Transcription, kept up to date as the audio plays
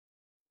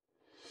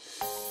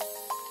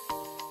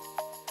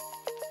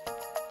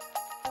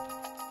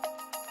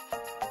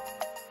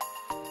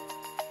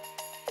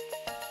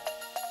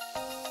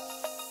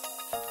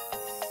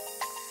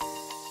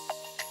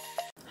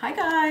Hi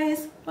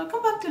guys,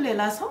 welcome back to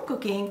Laila's Home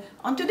Cooking.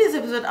 On today's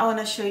episode I want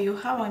to show you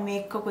how I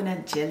make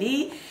coconut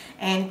jelly.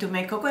 And to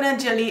make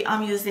coconut jelly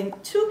I'm using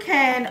 2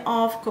 cans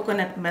of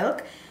coconut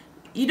milk.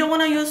 You don't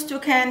want to use 2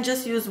 cans,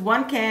 just use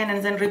 1 can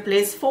and then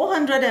replace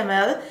 400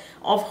 ml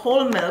of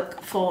whole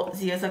milk for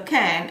the other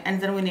can.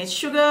 And then we need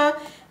sugar,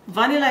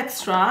 vanilla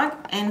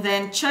extract, and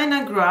then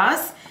china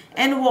grass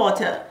and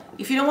water.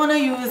 If you don't want to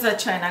use a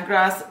china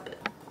grass,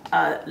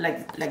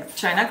 like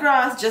china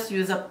grass, just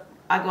use a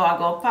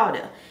agar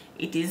powder.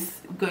 It is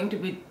going to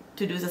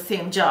do the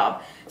same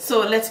job.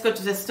 So let's go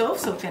to the stove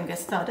so we can get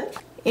started.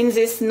 In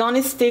this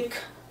non-stick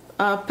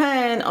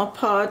pan or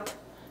pot,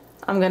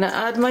 I'm gonna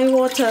add my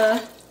water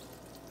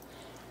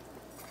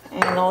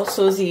and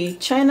also the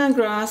china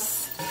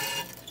grass,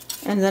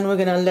 and then we're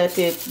gonna let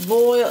it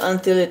boil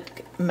until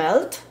it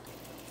melt.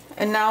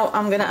 And now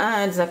I'm gonna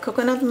add the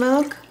coconut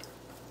milk,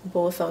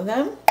 both of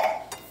them.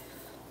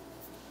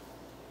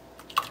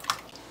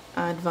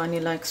 Add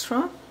vanilla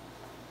extract.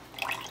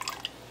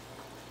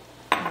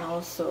 And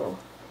also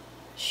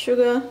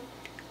sugar,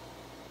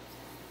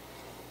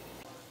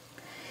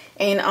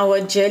 and our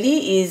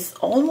jelly is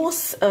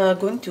almost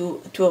going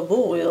to a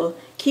boil.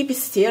 Keep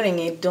stirring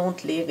it,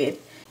 don't leave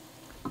it.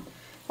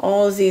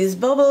 All these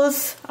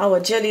bubbles,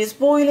 our jelly is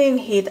boiling.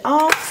 Heat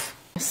off.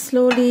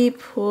 Slowly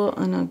pour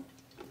on a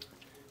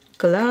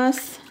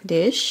glass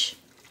dish.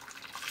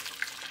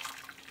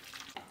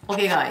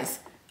 Okay guys,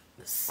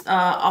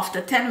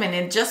 after 10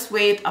 minutes, just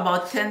wait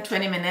about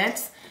 10-20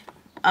 minutes.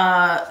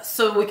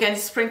 So we can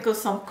sprinkle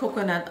some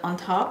coconut on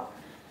top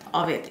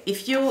of it.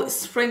 If you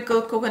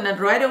sprinkle coconut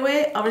right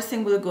away,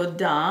 everything will go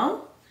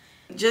down.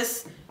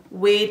 Just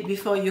wait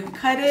before you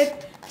cut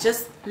it.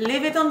 Just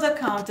leave it on the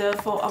counter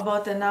for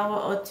about an hour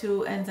or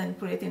 2 and then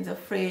put it in the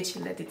fridge.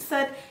 Let it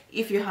set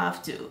if you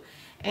have to.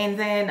 And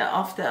then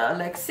after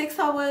like 6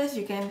 hours,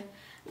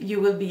 you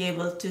will be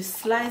able to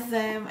slice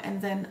them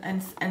and then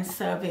and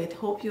serve it.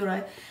 Hope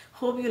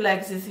you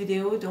like this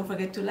video. Don't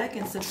forget to like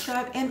and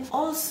subscribe. And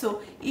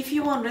also, if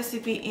you want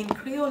recipe in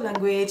Creole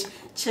language,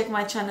 check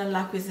my channel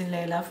La Cuisine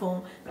Laila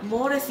for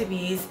more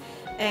recipes.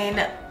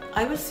 And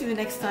I will see you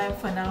next time.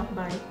 For now,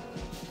 bye.